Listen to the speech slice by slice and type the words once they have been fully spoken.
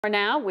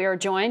Now we are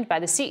joined by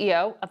the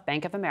CEO of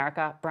Bank of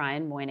America,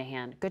 Brian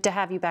Moynihan. Good to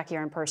have you back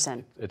here in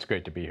person. It's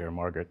great to be here,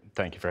 Margaret.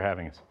 Thank you for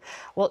having us.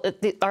 Well,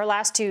 our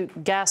last two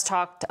guests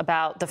talked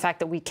about the fact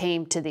that we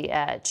came to the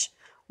edge.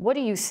 What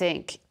do you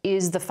think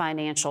is the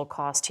financial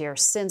cost here,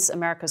 since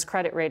America's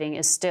credit rating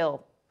is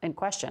still in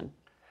question?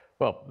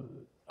 Well,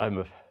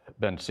 I've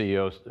been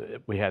CEO.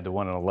 We had the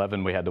one in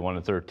 11, we had the one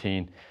in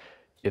 13.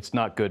 It's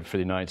not good for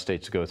the United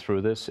States to go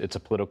through this. It's a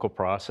political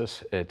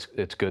process.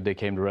 It's good they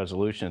came to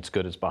resolution. It's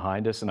good it's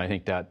behind us. And I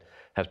think that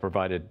has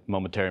provided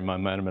momentary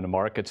momentum in the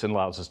markets and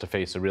allows us to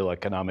face the real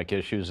economic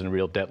issues and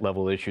real debt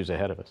level issues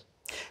ahead of us.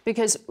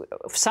 Because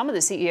some of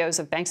the CEOs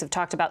of banks have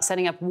talked about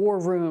setting up war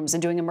rooms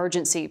and doing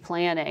emergency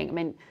planning. I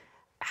mean,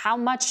 how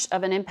much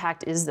of an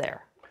impact is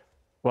there?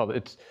 Well,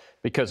 it's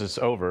because it's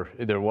over.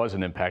 There was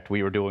an impact.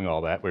 We were doing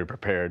all that. We were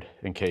prepared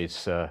in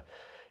case that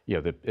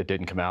it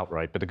didn't come out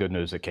right, but the good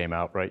news, it came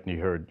out right, and you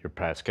heard your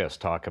past guests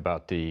talk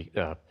about the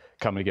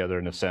coming together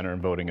in the center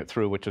and voting it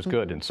through, which is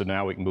good. And so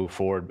now we can move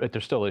forward, but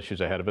there's still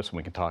issues ahead of us, and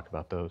we can talk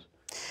about those.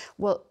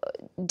 Well,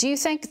 do you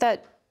think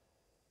that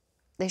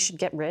they should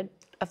get rid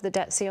of the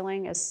debt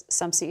ceiling, as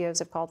some CEOs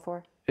have called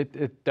for?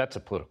 That's a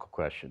political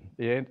question.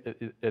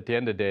 At the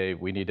end of the day,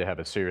 we need to have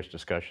a serious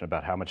discussion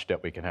about how much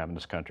debt we can have in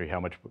this country, how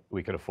much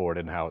we can afford,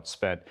 and how it's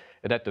spent.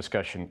 And that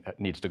discussion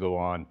needs to go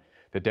on.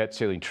 The debt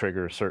ceiling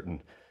triggers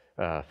certain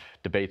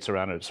debates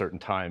around it at certain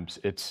times.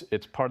 It's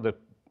part of the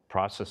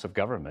process of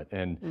government,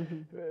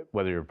 and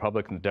whether you're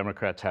Republican, the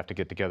Democrats have to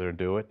get together and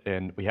do it,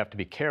 and we have to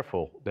be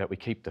careful that we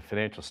keep the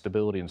financial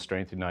stability and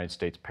strength of the United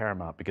States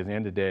paramount, because at the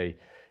end of the day,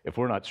 if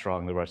we're not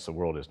strong, the rest of the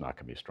world is not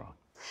going to be strong.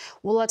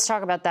 Well, let's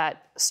talk about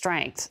that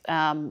strength,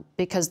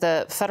 because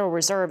the Federal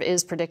Reserve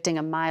is predicting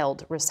a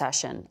mild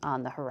recession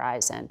on the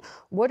horizon.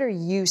 What are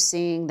you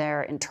seeing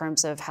there in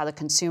terms of how the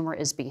consumer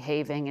is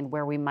behaving and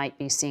where we might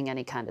be seeing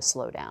any kind of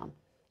slowdown?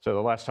 So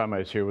the last time I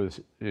was here was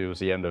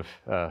the end of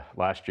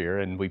last year,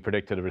 and we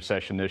predicted a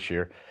recession this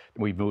year.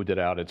 We moved it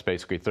out. It's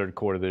basically third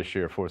quarter this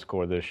year, fourth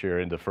quarter this year,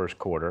 into first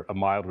quarter, a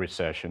mild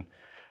recession.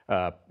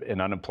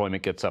 And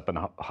unemployment gets up in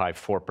a high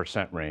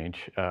 4%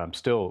 range,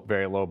 still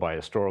very low by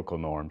historical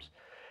norms.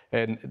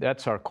 And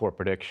that's our core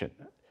prediction.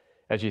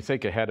 As you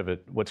think ahead of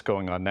it, what's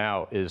going on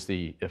now is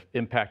the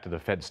impact of the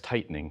Fed's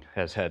tightening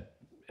has had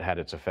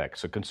its effect.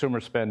 So consumer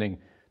spending,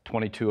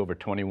 22 over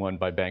 21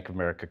 by Bank of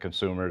America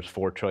consumers,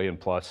 $4 trillion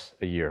plus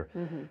a year,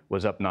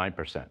 was up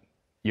 9%.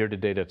 Year to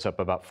date, it's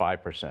up about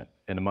 5%.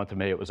 In the month of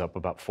May, it was up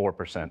about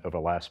 4% over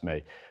last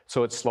May.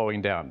 So it's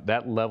slowing down.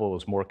 That level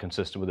is more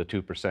consistent with a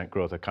 2%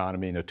 growth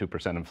economy and a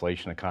 2%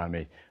 inflation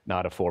economy,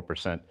 not a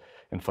 4%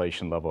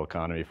 inflation level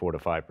economy, 4 to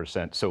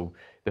 5%. So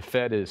the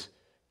Fed is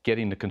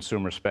getting the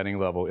consumer spending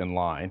level in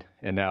line.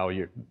 And now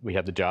we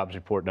have the jobs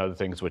report and other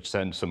things which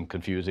send some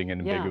confusing and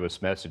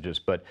ambiguous messages.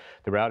 But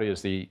the reality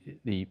is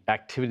the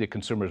activity of the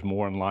consumer is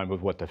more in line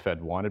with what the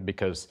Fed wanted,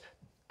 because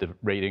the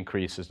rate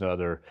increases and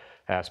other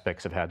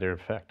aspects have had their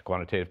effect.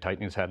 Quantitative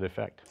tightening has had an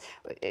effect.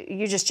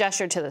 You just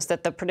gestured to this,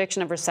 that the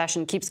prediction of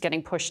recession keeps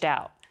getting pushed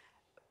out.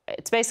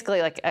 It's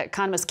basically like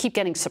economists keep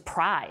getting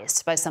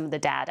surprised by some of the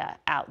data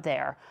out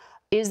there.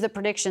 Is the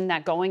prediction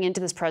that going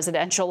into this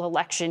presidential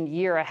election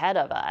year ahead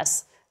of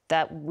us,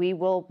 that we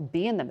will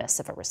be in the midst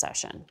of a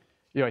recession?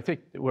 I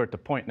think we're at the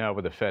point now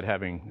with the Fed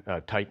having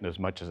tightened as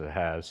much as it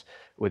has,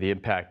 with the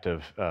impact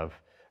of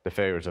the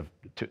failures of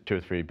two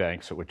or three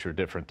banks, which are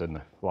different than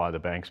a lot of the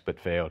banks but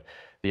failed,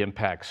 the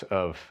impacts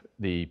of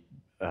the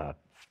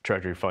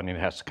Treasury funding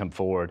that has to come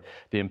forward,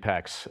 the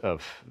impacts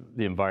of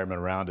the environment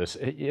around us,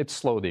 it's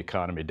slowed the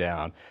economy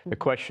down. The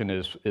question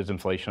is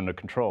inflation under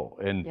control?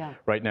 And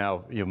right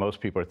now, most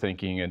people are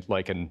thinking,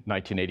 like in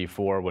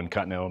 1984 when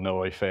Continental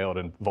Illinois failed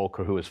and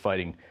Volcker, who was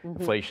fighting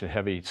inflation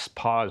heavy,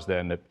 paused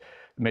then, that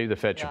maybe the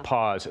Fed should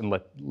pause and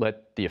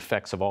let the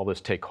effects of all this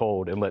take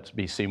hold, and let's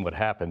be seeing what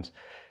happens.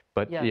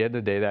 But at the end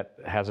of the day, that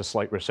has a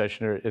slight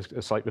recession, or is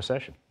a slight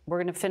recession. We're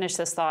going to finish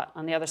this thought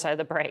on the other side of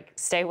the break.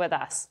 Stay with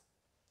us.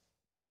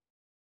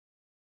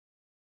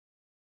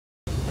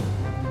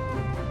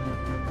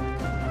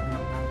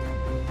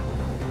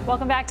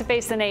 Welcome back to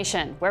Face the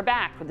Nation. We're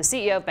back with the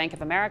CEO of Bank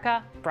of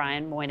America,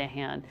 Brian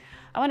Moynihan.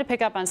 I want to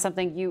pick up on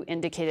something you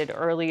indicated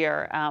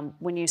earlier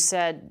when you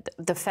said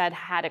the Fed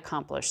had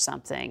accomplished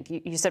something.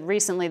 You said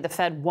recently the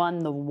Fed won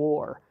the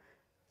war.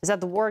 Is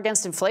that the war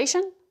against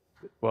inflation?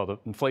 Well, the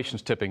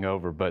inflation's tipping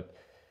over, but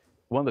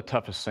one of the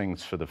toughest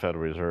things for the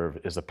Federal Reserve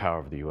is the power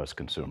of the U.S.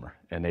 consumer.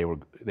 And they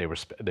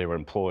were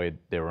employed,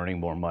 they were earning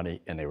more money,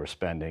 and they were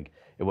spending.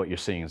 And what you're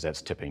seeing is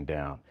that's tipping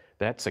down.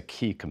 That's a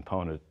key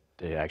component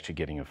to actually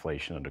getting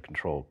inflation under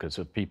control. Because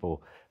if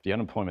the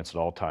unemployment's at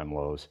all-time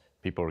lows,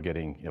 people are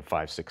getting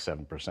 5, 6,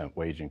 7%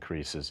 wage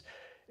increases,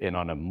 and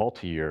on a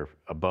multi-year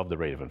above the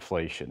rate of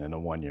inflation, and a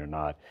 1 year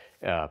not.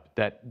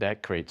 That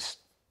creates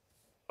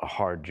a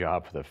hard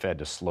job for the Fed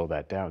to slow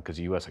that down, because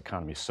the U.S.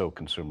 economy is so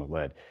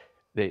consumer-led.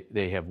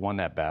 They have won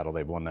that battle.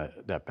 They've won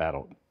that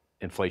battle.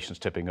 Inflation's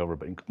tipping over,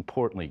 but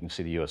importantly, you can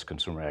see the U.S.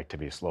 consumer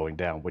activity slowing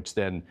down, which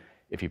then,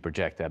 if you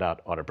project that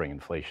out, ought to bring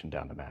inflation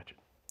down to match it.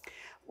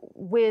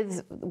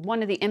 with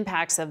one of the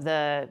impacts of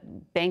the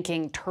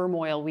banking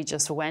turmoil we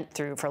just went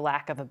through, for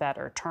lack of a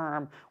better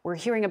term, we're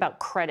hearing about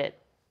credit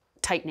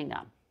tightening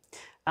up.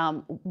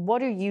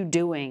 What are you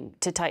doing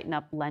to tighten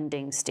up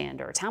lending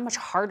standards? How much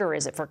harder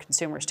is it for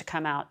consumers to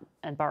come out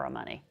and borrow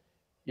money?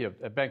 You know,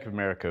 at Bank of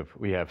America,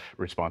 we have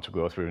responsible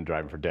growth. We've been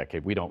driving for a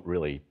decade. We don't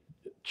really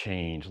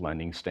change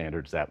lending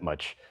standards that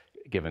much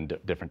given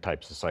different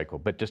types of cycle.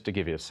 But just to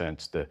give you a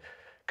sense, the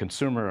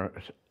consumer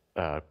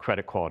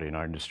credit quality in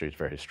our industry is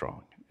very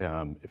strong.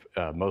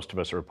 Most of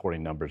us are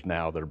reporting numbers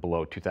now that are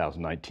below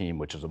 2019,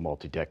 which is a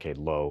multi-decade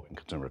low in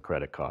consumer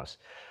credit costs.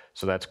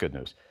 So that's good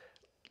news.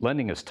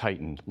 Lending has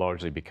tightened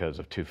largely because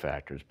of two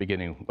factors.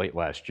 Beginning late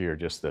last year,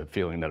 just the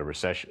feeling that a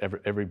recession,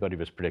 everybody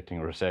was predicting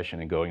a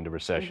recession and going into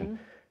recession.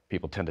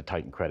 People tend to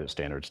tighten credit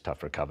standards,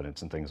 tougher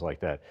covenants and things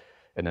like that.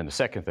 And then the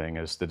second thing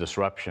is the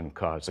disruption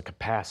caused the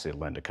capacity to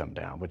lend to come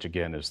down, which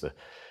again is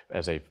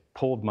as they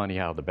pulled money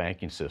out of the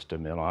banking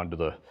system and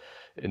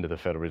into the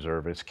Federal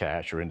Reserve as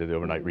cash or into the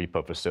overnight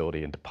repo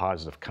facility, and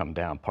deposits have come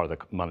down, part of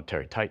the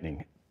monetary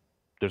tightening,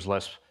 there's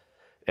less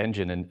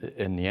engine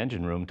in the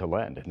engine room to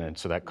lend. And then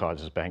so that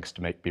causes banks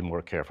to be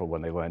more careful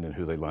when they lend and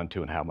who they lend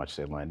to and how much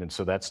they lend. And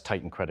so that's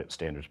tightened credit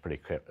standards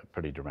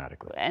pretty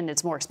dramatically. And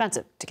it's more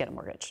expensive to get a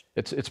mortgage.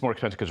 It's more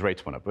expensive because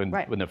rates went up.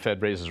 When the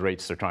Fed raises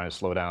rates, they're trying to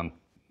slow down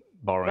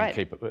borrowing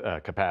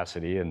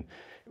capacity, and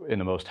in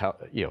the most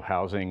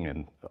housing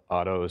and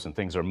autos and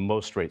things are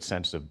most rate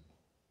sensitive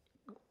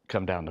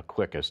come down the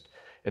quickest.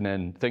 And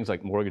then things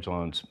like mortgage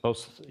loans,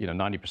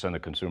 90%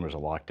 of consumers are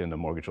locked into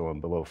mortgage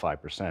loan below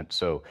 5%.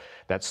 So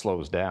that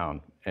slows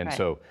down. And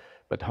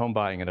but home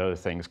buying and other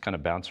things kind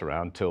of bounce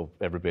around until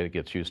everybody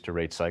gets used to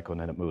rate cycle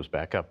and then it moves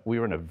back up. We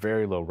were in a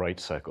very low rate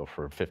cycle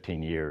for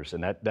 15 years,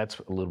 and that's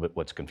a little bit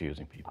what's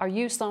confusing people. Are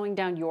you slowing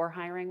down your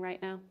hiring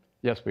right now?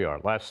 Yes, we are.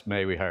 Last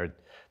May, we hired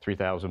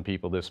 3,000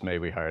 people. This May,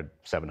 we hired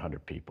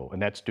 700 people.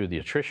 And that's due to the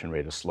attrition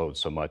rate has slowed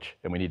so much,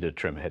 and we need to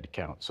trim head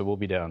count. So we'll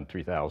be down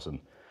 3,000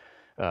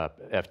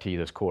 FT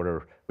this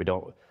quarter.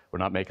 We're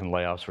not making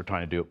layoffs. We're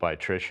trying to do it by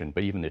attrition,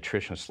 but even the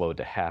attrition slowed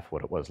to half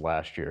what it was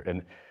last year.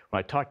 And when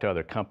I talk to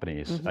other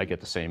companies, I get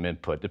the same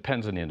input.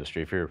 Depends on the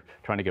industry. If you're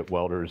trying to get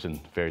welders in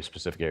very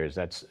specific areas,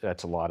 that's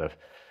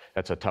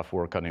a tough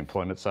work on the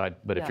employment side.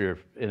 But if you're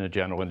in a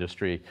general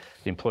industry,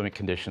 the employment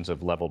conditions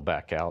have leveled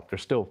back out. They're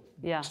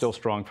still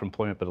strong for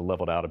employment, but have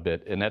leveled out a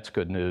bit. And that's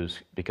good news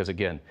because,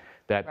 again,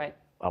 that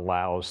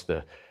allows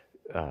the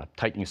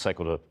tightening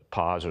cycle to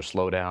pause or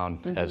slow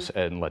down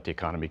and let the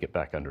economy get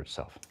back under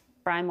itself.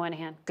 Brian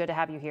Moynihan, good to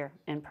have you here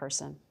in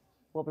person.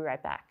 We'll be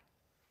right back.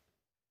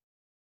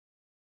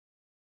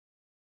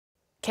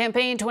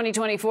 Campaign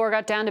 2024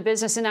 got down to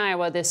business in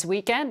Iowa this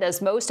weekend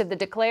as most of the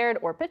declared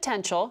or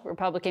potential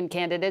Republican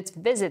candidates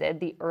visited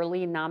the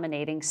early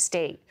nominating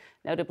state,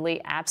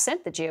 notably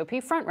absent the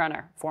GOP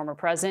frontrunner, former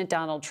President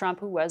Donald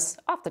Trump, who was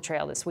off the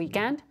trail this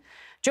weekend.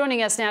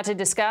 Joining us now to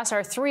discuss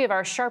are three of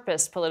our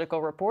sharpest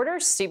political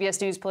reporters: CBS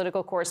News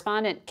political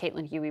correspondent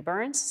Caitlin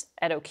Huey-Burns,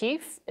 Ed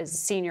O'Keefe is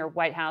senior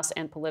White House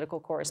and political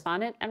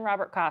correspondent, and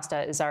Robert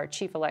Costa is our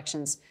chief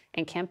elections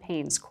and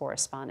campaigns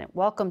correspondent.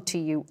 Welcome to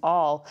you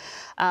all.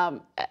 I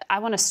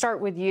want to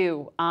start with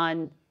you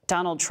on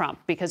Donald Trump,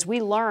 because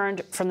we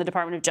learned from the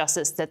Department of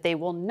Justice that they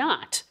will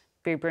not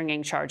be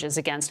bringing charges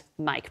against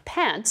Mike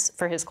Pence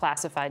for his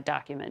classified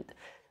document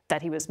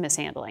that he was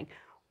mishandling.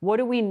 What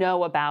do we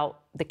know about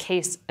the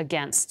case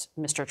against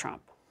Mr.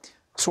 Trump?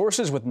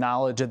 Sources with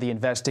knowledge of the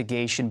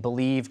investigation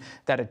believe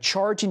that a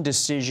charging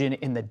decision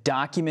in the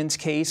documents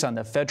case on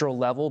the federal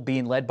level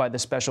being led by the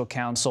special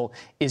counsel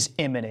is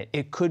imminent.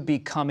 It could be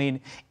coming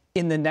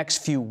in the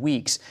next few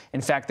weeks.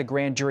 In fact, the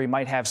grand jury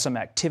might have some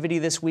activity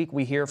this week.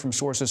 We hear from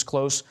sources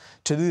close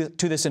to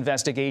this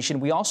investigation.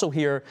 We also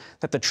hear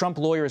that the Trump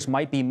lawyers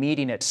might be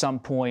meeting at some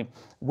point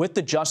with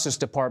the Justice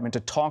Department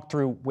to talk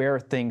through where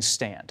things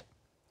stand.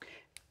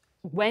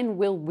 When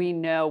will we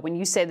know, when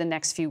you say the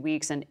next few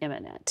weeks and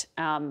imminent?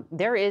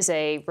 There is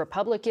a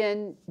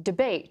Republican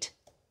debate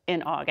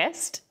in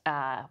August.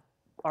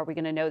 Are we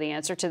going to know the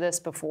answer to this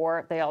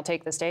before they all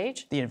take the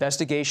stage? The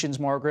investigations,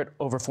 Margaret,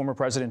 over former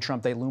President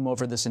Trump, they loom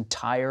over this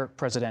entire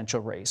presidential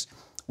race.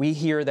 We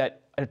hear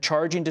that a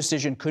charging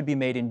decision could be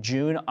made in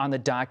June on the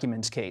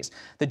documents case.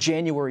 The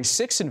January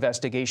 6th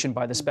investigation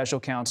by the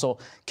special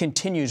counsel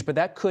continues, but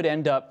that could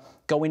end up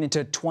going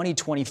into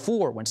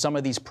 2024 when some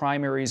of these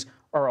primaries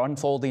are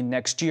unfolding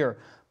next year.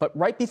 But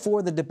right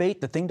before the debate,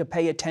 the thing to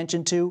pay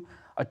attention to,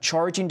 a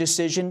charging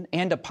decision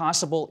and a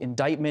possible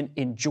indictment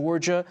in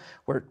Georgia,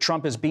 where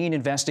Trump is being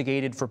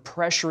investigated for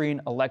pressuring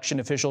election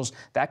officials.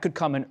 That could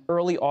come in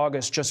early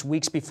August, just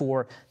weeks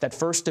before that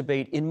first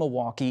debate in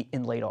Milwaukee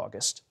in late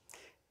August.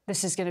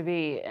 This is going to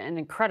be an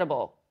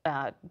incredible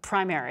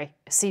primary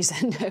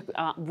season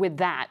with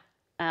that.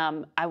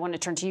 I want to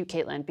turn to you,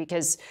 Caitlin,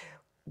 because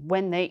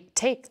when they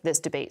take this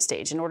debate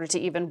stage, in order to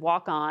even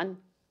walk on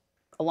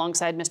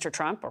alongside Mr.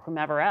 Trump or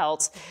whomever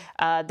else,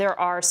 there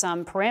are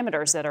some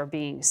parameters that are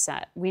being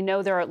set. We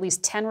know there are at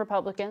least 10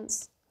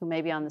 Republicans who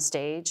may be on the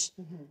stage.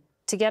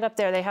 to get up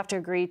there, they have to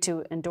agree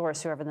to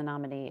endorse whoever the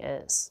nominee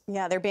is.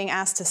 Yeah, they're being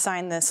asked to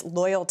sign this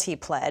loyalty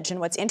pledge. And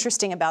what's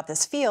interesting about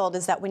this field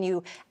is that when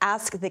you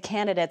ask the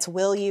candidates,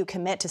 will you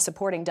commit to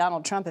supporting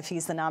Donald Trump if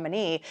he's the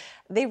nominee,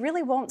 they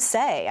really won't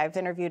say. I've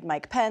interviewed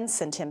Mike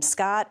Pence and Tim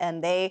Scott,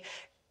 and they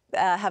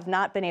have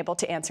not been able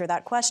to answer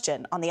that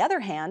question. On the other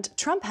hand,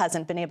 Trump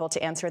hasn't been able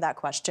to answer that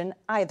question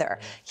either.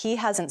 He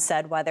hasn't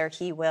said whether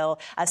he will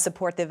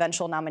support the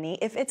eventual nominee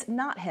if it's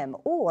not him,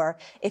 or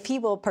if he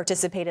will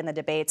participate in the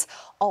debates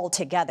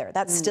altogether.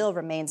 That still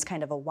remains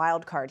kind of a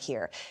wild card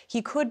here.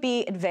 He could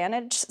be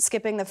advantaged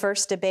skipping the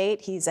first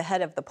debate. He's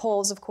ahead of the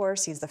polls, of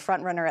course. He's the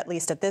front runner, at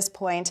least at this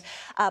point.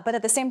 But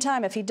at the same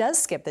time, if he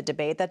does skip the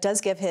debate, that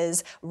does give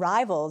his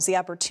rivals the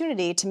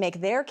opportunity to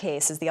make their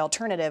case as the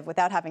alternative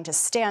without having to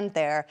stand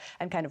there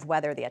and kind of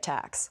weather the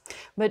attacks.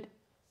 But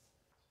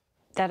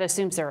that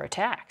assumes there are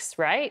attacks,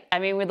 right? I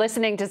mean, we're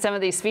listening to some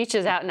of these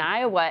speeches out in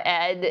Iowa,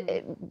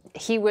 Ed.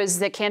 He was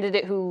the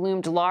candidate who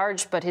loomed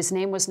large, but his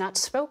name was not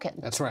spoken.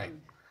 That's right.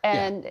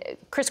 And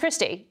Chris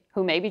Christie,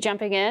 who may be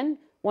jumping in,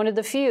 one of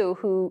the few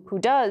who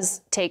does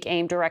take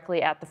aim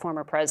directly at the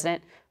former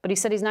president, but he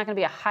said he's not going to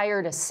be a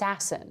hired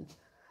assassin.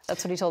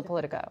 That's what he told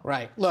Politico.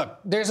 Right. Look,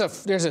 there's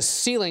a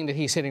ceiling that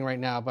he's hitting right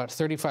now, about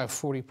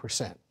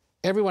 35–40%.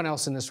 Everyone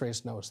else in this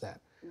race knows that.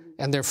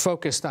 And they're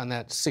focused on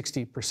that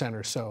 60%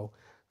 or so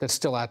that's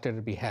still out there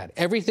to be had.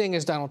 Everything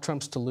is Donald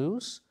Trump's to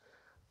lose.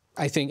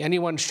 I think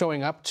anyone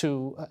showing up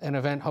to an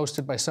event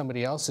hosted by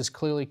somebody else is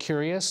clearly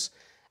curious.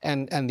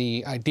 And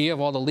the idea of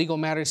all the legal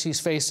matters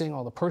he's facing,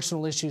 all the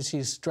personal issues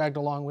he's dragged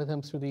along with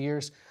him through the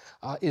years,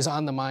 is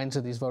on the minds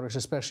of these voters,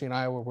 especially in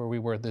Iowa, where we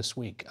were this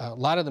week. A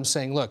lot of them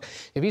saying, look,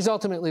 if he's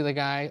ultimately the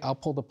guy, I'll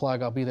pull the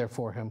plug, I'll be there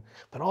for him.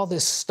 But all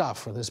this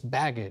stuff or this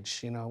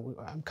baggage, you know,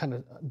 I'm kind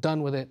of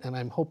done with it, and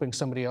I'm hoping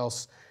somebody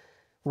else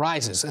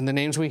rises. And the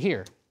names we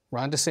hear,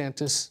 Ron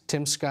DeSantis,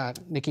 Tim Scott,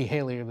 Nikki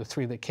Haley are the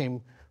three that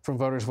came from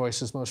voters'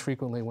 voices most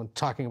frequently when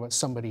talking about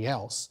somebody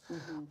else.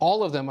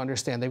 All of them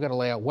understand they've got to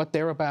lay out what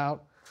they're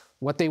about,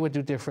 what they would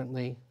do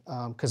differently,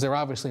 because they're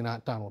obviously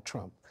not Donald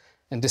Trump.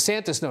 And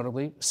DeSantis,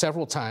 notably,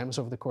 several times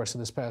over the course of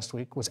this past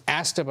week, was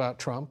asked about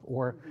Trump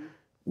or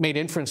made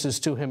inferences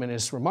to him in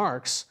his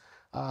remarks,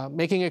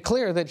 making it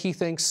clear that he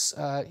thinks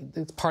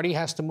the party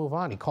has to move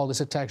on. He called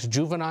his attacks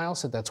juvenile,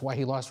 said that's why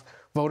he lost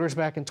voters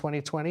back in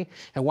 2020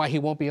 and why he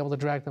won't be able to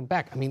drag them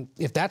back. I mean,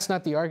 if that's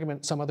not the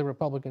argument some other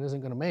Republican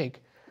isn't going to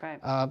make, right.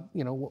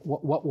 You know,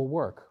 what will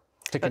work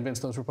to convince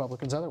those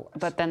Republicans otherwise?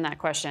 But then that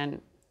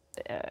question,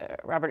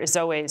 Robert, is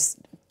always,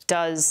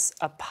 does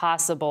a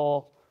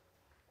possible,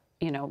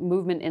 you know,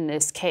 movement in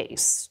this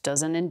case,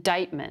 does an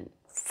indictment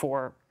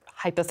for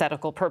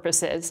hypothetical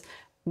purposes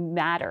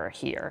matter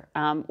here?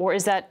 Or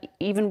is that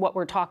even what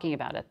we're talking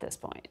about at this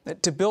point?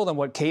 To build on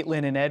what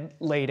Caitlin and Ed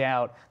laid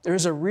out,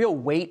 there's a real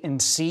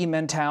wait-and-see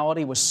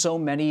mentality with so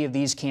many of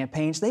these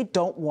campaigns. They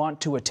don't want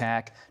to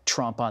attack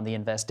Trump on the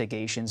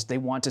investigations. They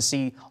want to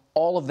see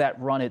all of that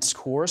run its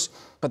course.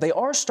 But they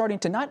are starting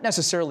to not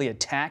necessarily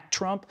attack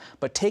Trump,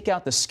 but take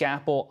out the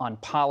scalpel on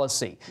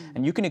policy.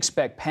 And you can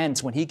expect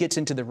Pence, when he gets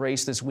into the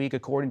race this week,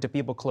 according to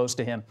people close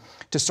to him,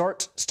 to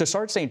start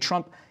saying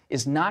Trump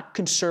is not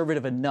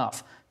conservative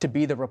enough to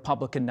be the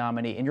Republican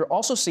nominee. And you're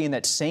also seeing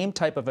that same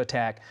type of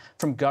attack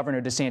from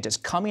Governor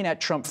DeSantis, coming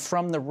at Trump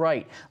from the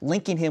right,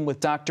 linking him with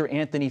Dr.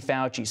 Anthony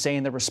Fauci,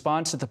 saying the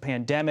response to the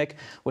pandemic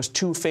was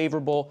too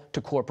favorable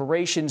to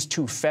corporations,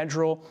 too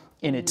federal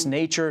in its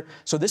nature.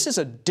 So this is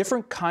a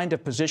different kind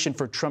of position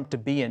for Trump to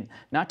be in,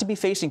 not to be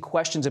facing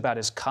questions about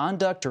his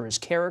conduct or his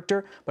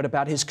character, but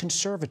about his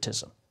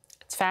conservatism.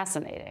 It's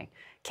fascinating.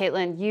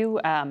 Caitlin, you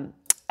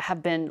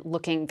have been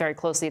looking very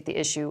closely at the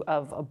issue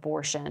of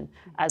abortion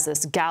as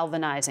this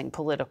galvanizing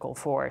political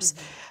force.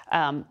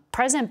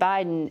 President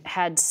Biden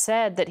had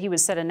said that he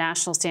would set a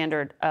national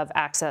standard of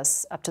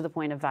access up to the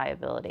point of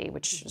viability,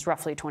 which is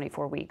roughly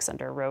 24 weeks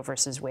under Roe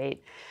versus Wade.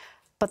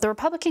 But the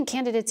Republican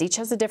candidates each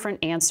has a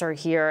different answer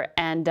here,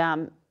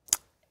 and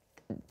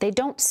they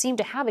don't seem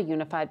to have a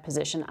unified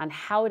position on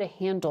how to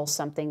handle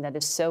something that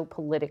is so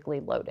politically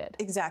loaded.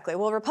 Exactly.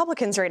 Well,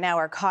 Republicans right now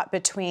are caught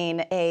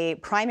between a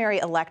primary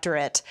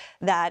electorate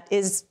that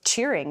is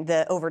cheering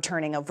the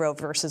overturning of Roe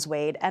versus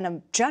Wade and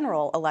a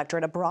general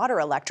electorate, a broader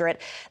electorate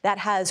that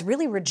has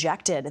really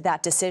rejected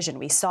that decision.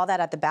 We saw that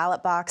at the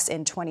ballot box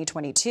in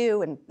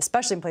 2022, and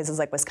especially in places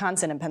like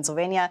Wisconsin and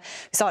Pennsylvania.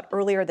 We saw it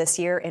earlier this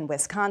year in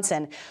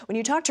Wisconsin. When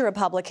you talk to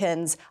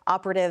Republicans,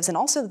 operatives, and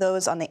also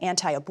those on the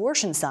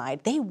anti-abortion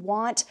side, they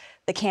want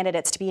the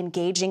candidates to be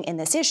engaging in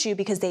this issue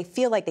because they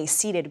feel like they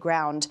ceded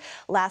ground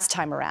last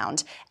time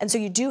around. And so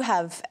you do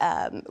have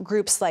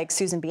groups like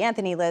Susan B.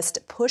 Anthony List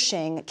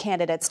pushing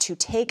candidates to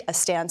take a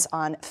stance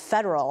on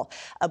federal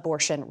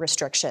abortion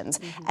restrictions.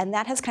 And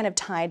that has kind of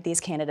tied these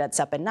candidates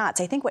up in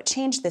knots. I think what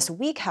changed this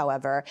week,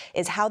 however,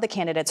 is how the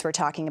candidates were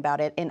talking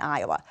about it in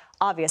Iowa.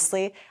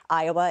 Obviously,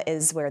 Iowa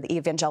is where the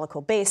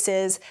evangelical base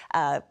is.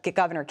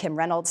 Governor Kim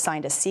Reynolds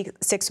signed a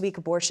 6-week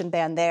abortion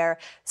ban there.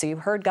 So you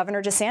heard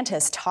Governor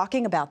DeSantis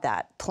talking about that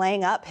Democrat,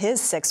 playing up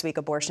his 6-week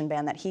abortion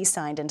ban that he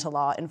signed into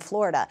law in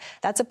Florida.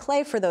 That's a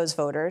play for those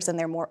voters, and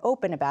they're more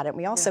open about it.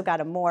 We also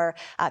got a more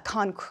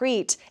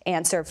concrete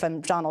answer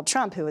from Donald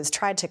Trump, who has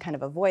tried to kind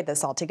of avoid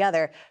this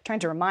altogether, trying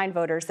to remind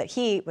voters that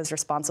he was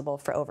responsible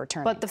for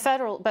overturning. But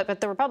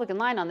the Republican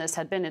line on this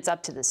had been it's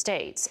up to the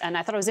states. And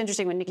I thought it was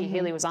interesting when Nikki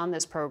Haley was on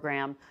this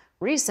program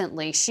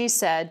recently, she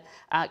said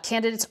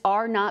candidates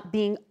are not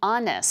being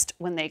honest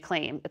when they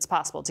claim it's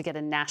possible to get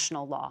a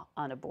national law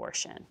on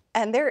abortion.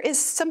 And there is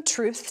some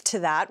truth to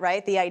that,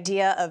 right? The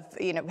idea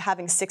of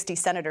having 60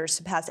 senators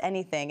to pass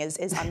anything is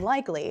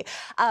unlikely.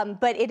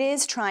 But it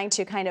is trying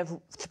to kind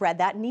of thread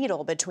that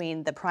needle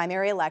between the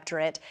primary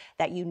electorate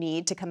that you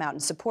need to come out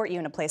and support you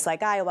in a place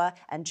like Iowa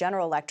and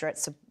general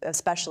electorates,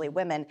 especially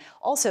women.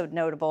 Also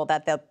notable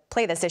that they'll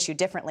play this issue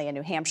differently in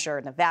New Hampshire,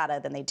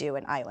 Nevada than they do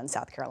in Iowa and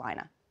South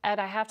Carolina. Ed,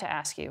 I have to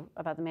ask you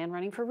about the man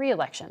running for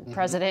re-election,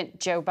 President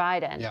Joe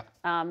Biden.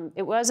 Yeah.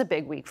 It was a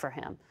big week for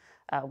him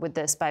with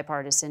this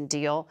bipartisan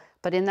deal.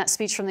 But in that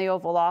speech from the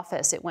Oval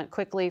Office, it went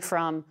quickly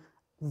from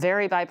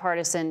very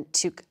bipartisan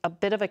to a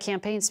bit of a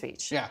campaign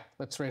speech. Yeah,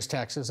 let's raise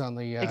taxes on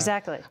the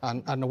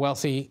on the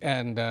wealthy,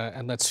 and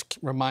let's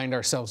remind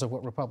ourselves of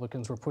what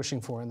Republicans were pushing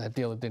for in that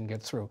deal that didn't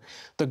get through.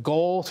 The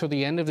goal through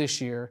the end of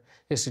this year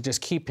is to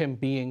just keep him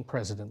being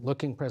president,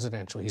 looking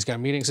presidential. He's got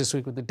meetings this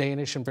week with the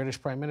Danish and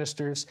British prime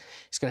ministers.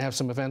 He's going to have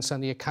some events on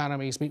the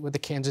economy. He's meeting with the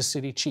Kansas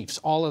City Chiefs.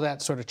 All of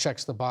that sort of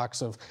checks the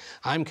box of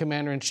I'm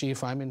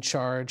commander-in-chief, I'm in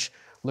charge.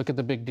 Look at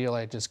the big deal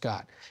I just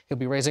got. He'll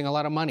be raising a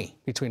lot of money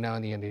between now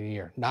and the end of the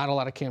year. Not a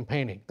lot of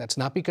campaigning. That's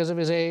not because of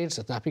his age.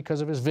 That's not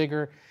because of his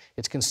vigor.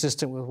 It's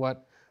consistent with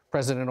what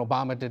President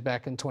Obama did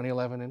back in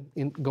 2011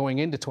 and going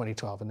into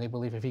 2012. And they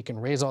believe if he can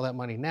raise all that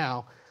money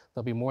now,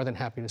 they'll be more than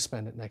happy to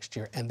spend it next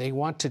year. And they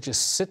want to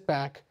just sit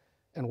back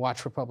and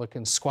watch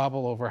Republicans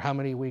squabble over how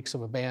many weeks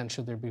of a ban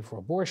should there be for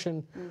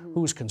abortion,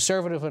 who's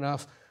conservative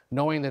enough,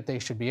 knowing that they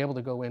should be able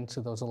to go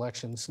into those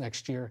elections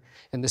next year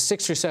in the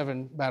 6 or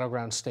 7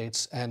 battleground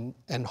states and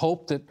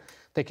hope that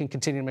they can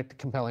continue to make the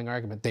compelling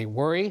argument. They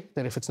worry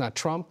that if it's not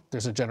Trump,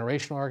 there's a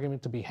generational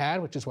argument to be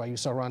had, which is why you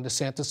saw Ron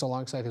DeSantis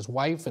alongside his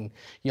wife and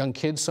young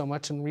kids so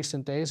much in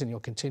recent days, and you'll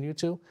continue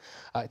to.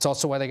 It's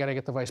also why they got to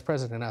get the vice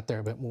president out there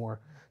a bit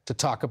more to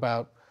talk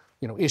about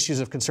issues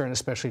of concern,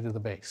 especially to the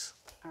base.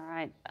 All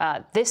right.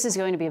 This is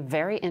going to be a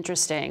very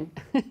interesting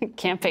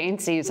campaign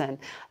season.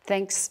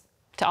 Thanks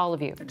to all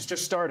of you. It's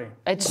just starting.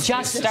 It's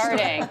just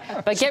starting.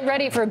 But get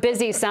ready for a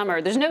busy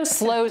summer. There's no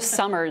slow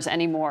summers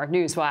anymore,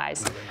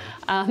 news-wise.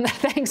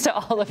 Thanks to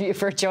all of you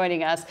for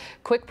joining us.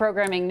 Quick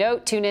programming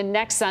note, tune in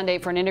next Sunday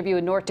for an interview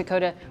with North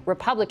Dakota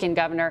Republican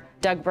Governor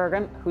Doug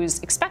Burgum, who's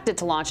expected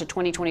to launch a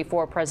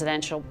 2024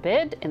 presidential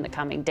bid in the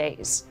coming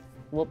days.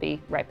 We'll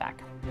be right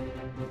back.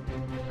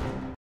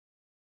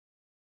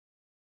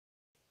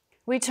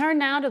 We turn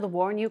now to the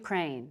war in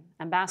Ukraine.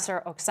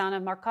 Ambassador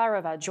Oksana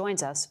Markarova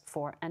joins us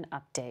for an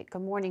update.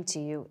 Good morning to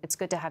you. It's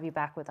good to have you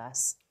back with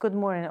us. Good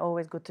morning.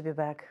 Always good to be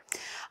back.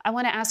 I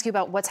want to ask you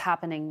about what's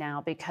happening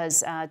now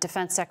because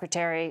Defense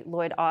Secretary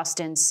Lloyd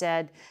Austin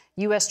said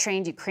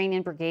U.S.-trained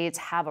Ukrainian brigades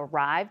have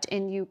arrived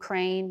in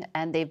Ukraine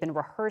and they've been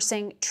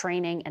rehearsing,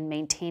 training, and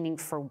maintaining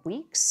for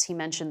weeks. He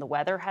mentioned the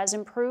weather has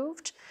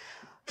improved.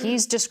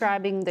 He's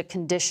describing the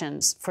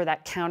conditions for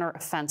that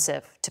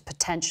counteroffensive to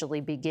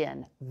potentially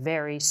begin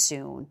very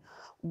soon.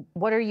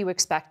 What are you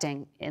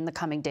expecting in the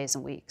coming days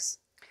and weeks?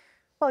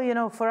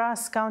 Well, for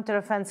us,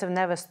 counteroffensive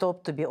never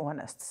stopped, to be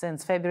honest.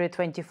 Since February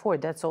 24,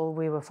 that's all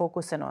we were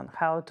focusing on,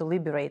 how to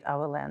liberate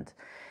our land.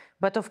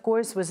 But of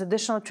course, with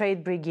additional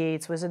trade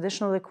brigades, with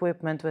additional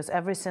equipment, with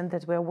everything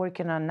that we're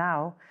working on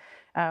now,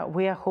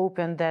 we are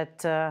hoping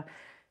that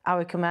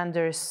our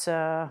commanders,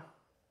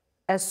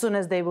 as soon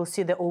as they will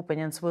see the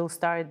openings, will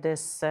start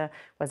this,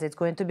 whether it's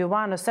going to be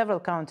one or several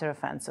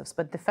counteroffensives.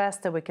 But the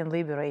faster we can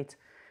liberate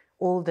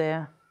all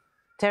the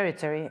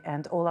territory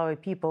and all our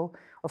people,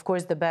 of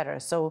course, the better.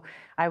 So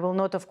I will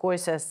not, of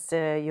course, as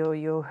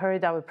you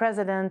heard our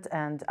president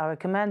and our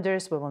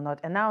commanders, we will not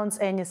announce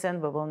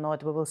anything. We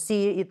will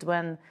see it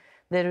when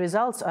the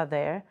results are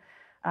there.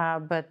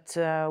 But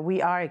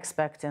we are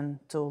expecting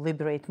to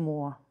liberate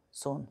more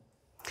soon.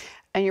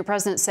 And your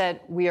president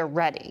said, we are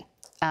ready.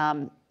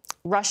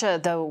 Russia,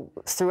 though,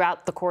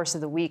 throughout the course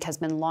of the week has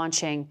been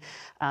launching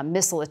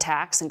missile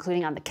attacks,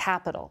 including on the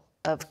capital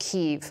of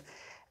Kyiv.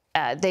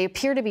 They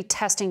appear to be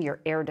testing your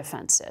air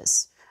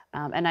defenses.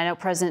 And I know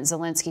President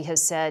Zelensky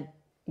has said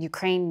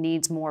Ukraine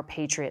needs more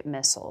Patriot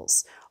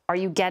missiles. Are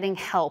you getting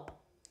help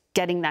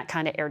getting that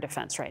kind of air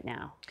defense right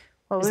now?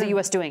 Well, is the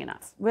U.S. doing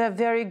enough? We are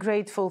very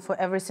grateful for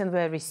everything we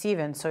are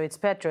receiving. So it's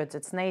Patriots,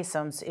 it's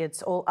NASAMS,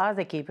 it's all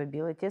other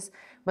capabilities,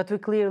 but we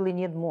clearly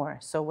need more.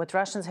 So what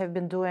Russians have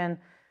been doing,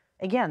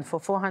 again, for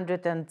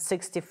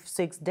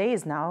 466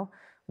 days now,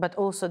 but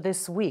also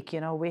this week,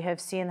 we have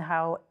seen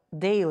how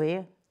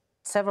daily,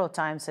 several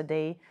times a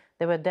day,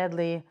 there were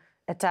deadly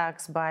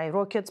attacks by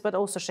rockets, but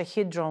also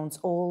Shahid drones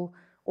all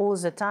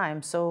the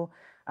time. So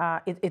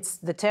it's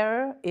the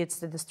terror, it's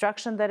the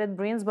destruction that it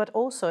brings, but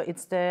also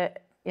it's the,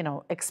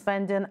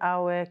 expanding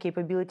our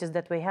capabilities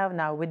that we have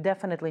now. We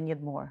definitely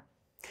need more.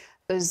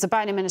 The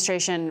Biden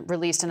administration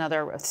released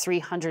another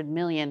 $300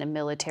 million in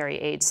military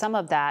aid. Some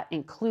of that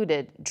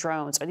included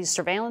drones. Are these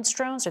surveillance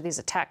drones? Are these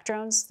attack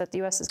drones that the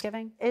U.S. is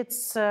giving?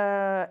 It's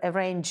a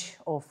range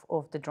of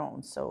the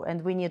drones. So,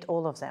 and we need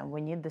all of them.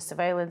 We need the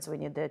surveillance, we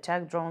need the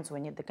attack drones, we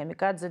need the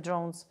kamikaze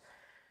drones.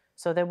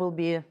 So there will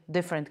be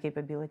different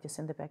capabilities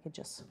in the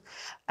packages.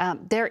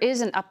 There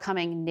is an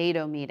upcoming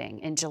NATO meeting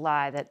in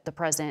July that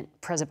President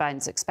Biden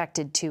is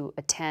expected to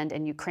attend,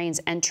 and Ukraine's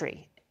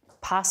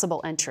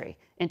possible entry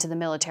into the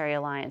military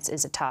alliance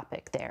is a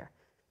topic there.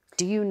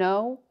 Do you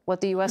know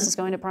what the U.S. is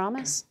going to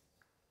promise?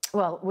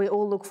 Well, we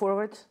all look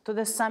forward to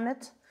this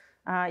summit.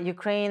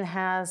 Ukraine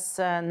has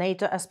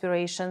NATO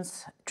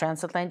aspirations,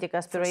 transatlantic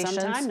aspirations.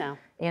 For some time now.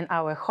 In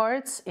our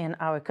hearts, in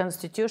our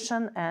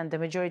constitution, and the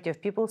majority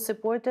of people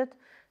support it.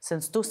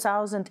 Since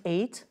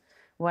 2008,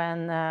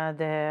 when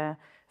the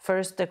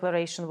first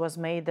declaration was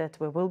made that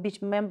we will be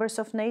members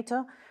of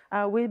NATO,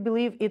 we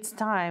believe it's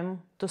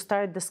time to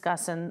start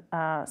discussing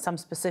some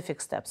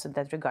specific steps in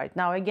that regard.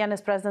 Now, again,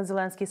 as President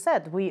Zelensky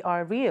said, we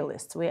are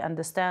realists. We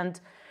understand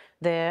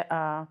the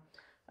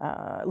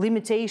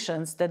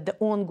limitations that the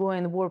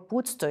ongoing war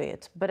puts to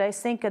it. But I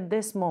think at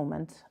this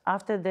moment,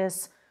 after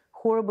this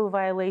horrible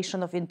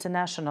violation of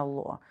international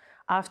law,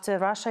 after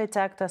Russia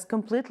attacked us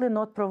completely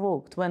not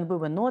provoked when we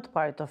were not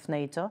part of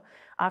NATO,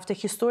 after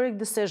historic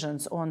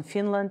decisions on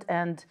Finland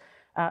and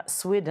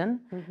Sweden,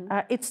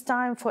 it's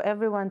time for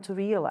everyone to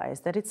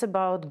realize that it's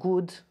about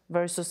good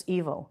versus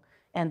evil.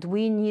 And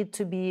we need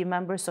to be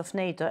members of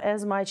NATO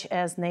as much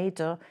as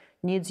NATO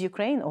needs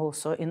Ukraine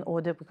also in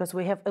order, because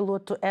we have a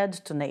lot to add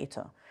to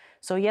NATO.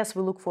 So yes,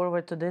 we look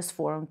forward to this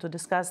forum to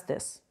discuss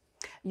this.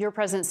 Your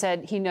president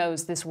said he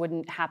knows this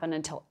wouldn't happen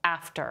until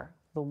after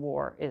the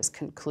war is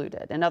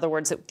concluded. In other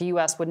words, the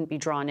U.S. wouldn't be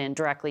drawn in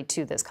directly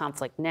to this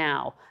conflict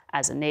now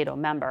as a NATO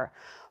member,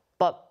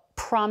 but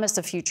promise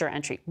a future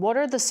entry. What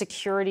are the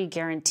security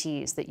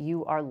guarantees that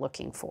you are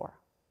looking for?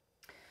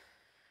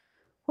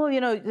 Well,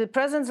 you know,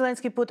 President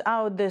Zelensky put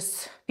out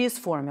this peace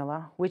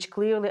formula, which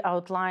clearly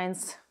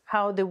outlines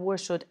how the war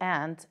should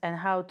end and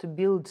how to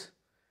build,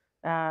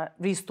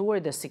 restore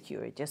the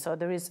security. So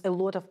there is a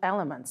lot of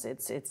elements.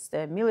 It's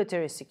the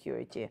military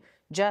security,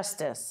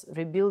 justice,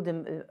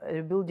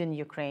 rebuilding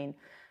Ukraine,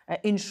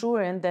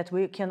 ensuring that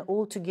we can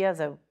all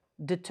together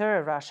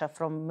deter Russia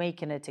from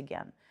making it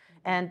again.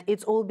 And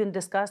it's all been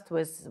discussed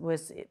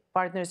with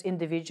partners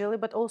individually,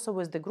 but also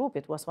with the group.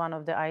 It was one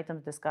of the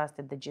items discussed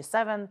at the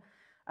G7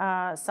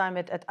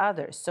 summit, at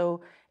others.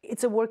 So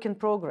it's a work in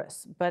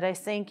progress. But I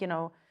think, you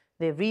know,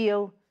 the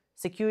real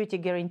security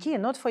guarantee,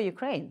 not for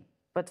Ukraine,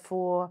 but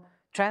for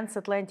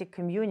transatlantic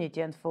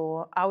community and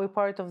for our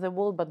part of the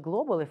world, but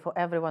globally for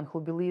everyone who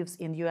believes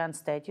in UN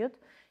statute,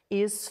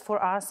 is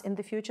for us in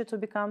the future to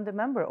become the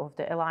member of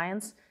the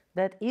alliance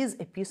that is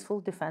a peaceful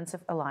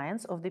defensive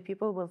alliance of the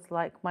people with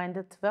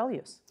like-minded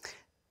values.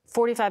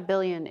 $45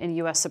 billion in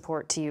U.S.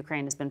 support to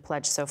Ukraine has been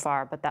pledged so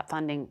far, but that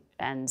funding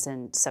ends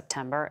in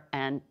September,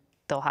 and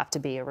there'll have to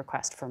be a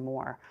request for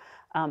more.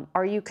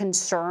 Are you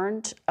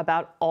concerned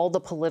about all the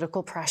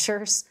political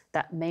pressures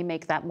that may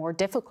make that more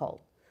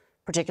difficult,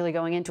 particularly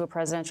going into a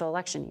presidential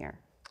election year?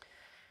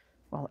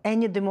 Well,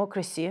 any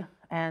democracy,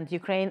 and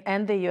Ukraine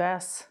and the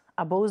U.S.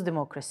 are both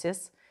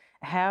democracies,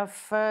 have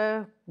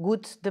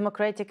good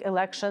democratic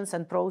elections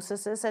and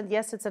processes, and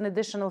yes, it's an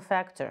additional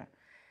factor.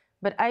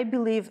 But I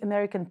believe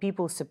American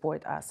people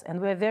support us,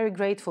 and we're very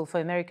grateful for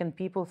American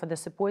people for the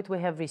support we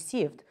have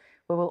received.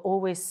 We will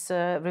always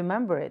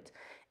remember it.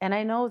 And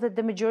I know that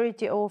the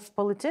majority of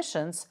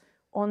politicians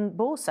on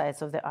both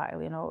sides of the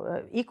aisle, you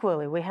know,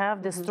 equally, we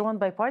have this strong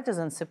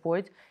bipartisan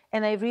support,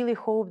 and I really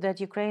hope that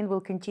Ukraine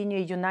will continue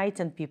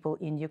uniting people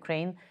in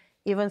Ukraine,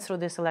 even through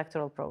this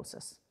electoral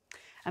process.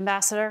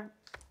 Ambassador,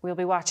 we'll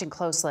be watching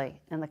closely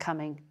in the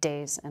coming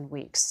days and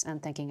weeks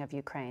and thinking of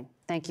Ukraine.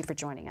 Thank you for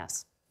joining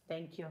us.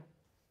 Thank you.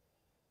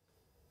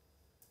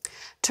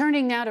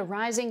 Turning now to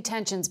rising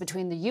tensions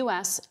between the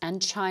U.S.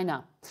 and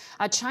China.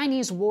 A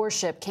Chinese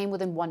warship came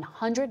within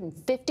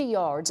 150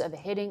 yards of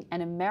hitting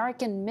an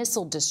American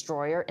missile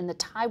destroyer in the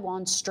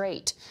Taiwan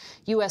Strait.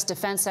 U.S.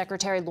 Defense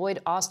Secretary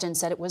Lloyd Austin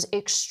said it was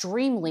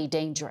extremely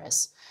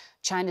dangerous.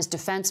 China's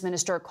defense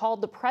minister called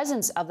the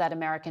presence of that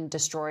American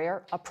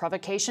destroyer a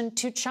provocation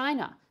to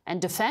China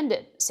and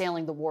defended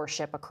sailing the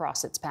warship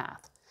across its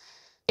path.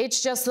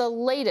 It's just the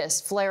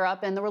latest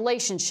flare-up in the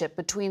relationship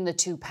between the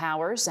two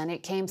powers, and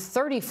it came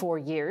 34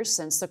 years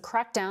since the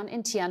crackdown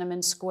in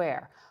Tiananmen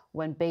Square,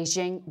 when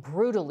Beijing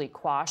brutally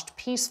quashed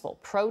peaceful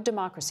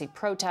pro-democracy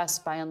protests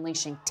by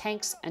unleashing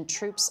tanks and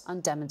troops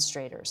on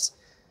demonstrators.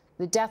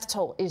 The death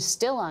toll is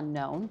still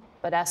unknown,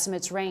 but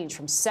estimates range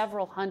from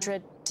several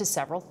hundred to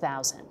several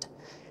thousand.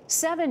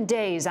 7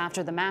 days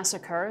after the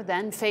massacre,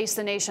 Then Face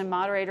the Nation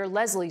moderator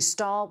Leslie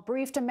Stahl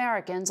briefed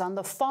Americans on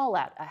the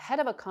fallout ahead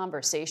of a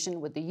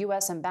conversation with the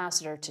U.S.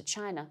 ambassador to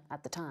China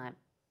at the time.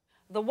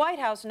 The White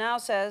House now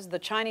says the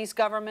Chinese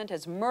government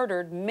has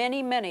murdered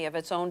many of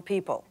its own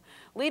people.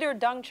 Leader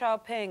Deng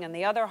Xiaoping and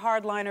the other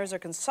hardliners are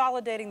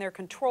consolidating their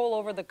control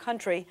over the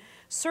country,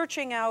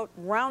 searching out,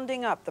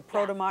 rounding up the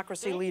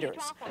pro-democracy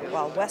leaders,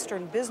 while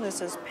Western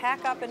businesses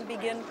pack up and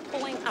begin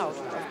pulling out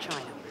of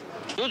China.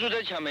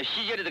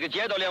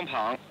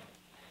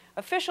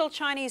 Official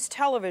Chinese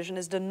television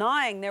is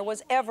denying there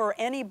was ever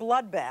any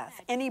bloodbath,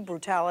 any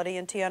brutality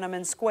in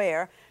Tiananmen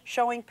Square,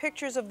 showing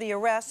pictures of the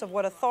arrests of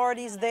what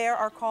authorities there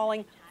are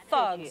calling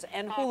thugs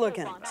and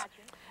hooligans.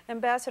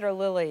 Ambassador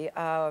Lilly,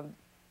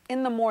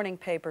 in the morning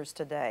papers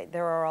today,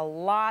 there are a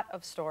lot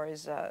of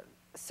stories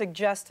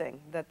suggesting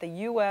that the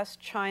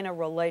U.S.-China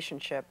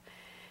relationship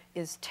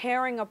is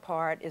tearing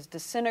apart, is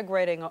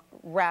disintegrating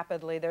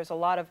rapidly. There's a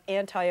lot of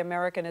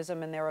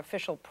anti-Americanism in their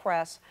official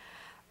press.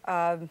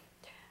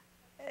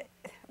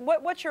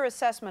 What's your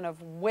assessment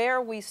of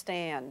where we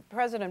stand?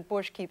 President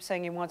Bush keeps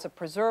saying he wants to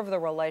preserve the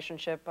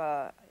relationship.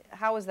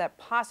 How is that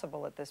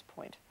possible at this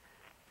point?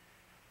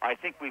 I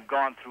think we've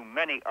gone through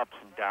many ups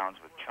and downs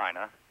with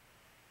China,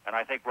 and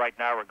I think right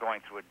now we're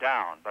going through a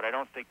down, but I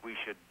don't think we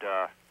should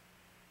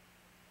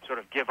sort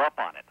of give up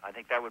on it. I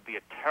think that would be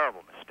a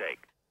terrible mistake.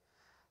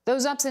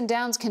 Those ups and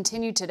downs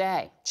continue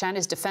today.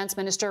 China's defense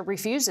minister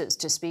refuses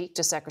to speak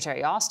to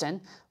Secretary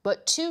Austin,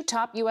 but two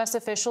top U.S.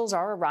 officials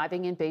are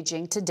arriving in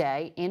Beijing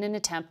today in an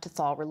attempt to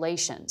thaw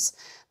relations.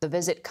 The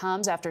visit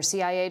comes after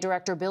CIA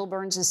Director Bill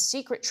Burns'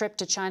 secret trip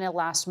to China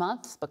last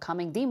month,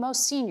 becoming the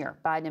most senior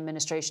Biden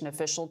administration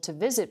official to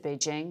visit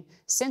Beijing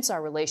since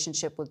our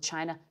relationship with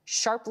China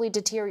sharply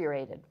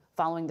deteriorated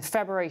following the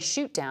February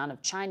shoot-down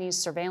of Chinese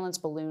surveillance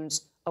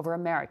balloons over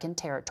American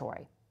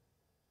territory.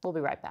 We'll be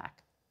right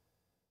back.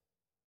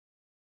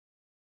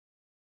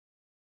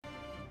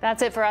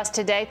 That's it for us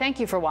today. Thank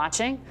you for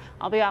watching.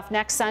 I'll be off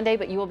next Sunday,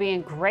 but you will be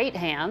in great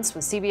hands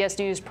with CBS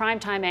News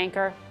primetime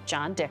anchor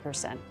John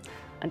Dickerson.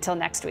 Until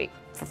next week,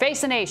 for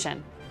Face the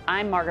Nation,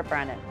 I'm Margaret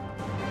Brennan.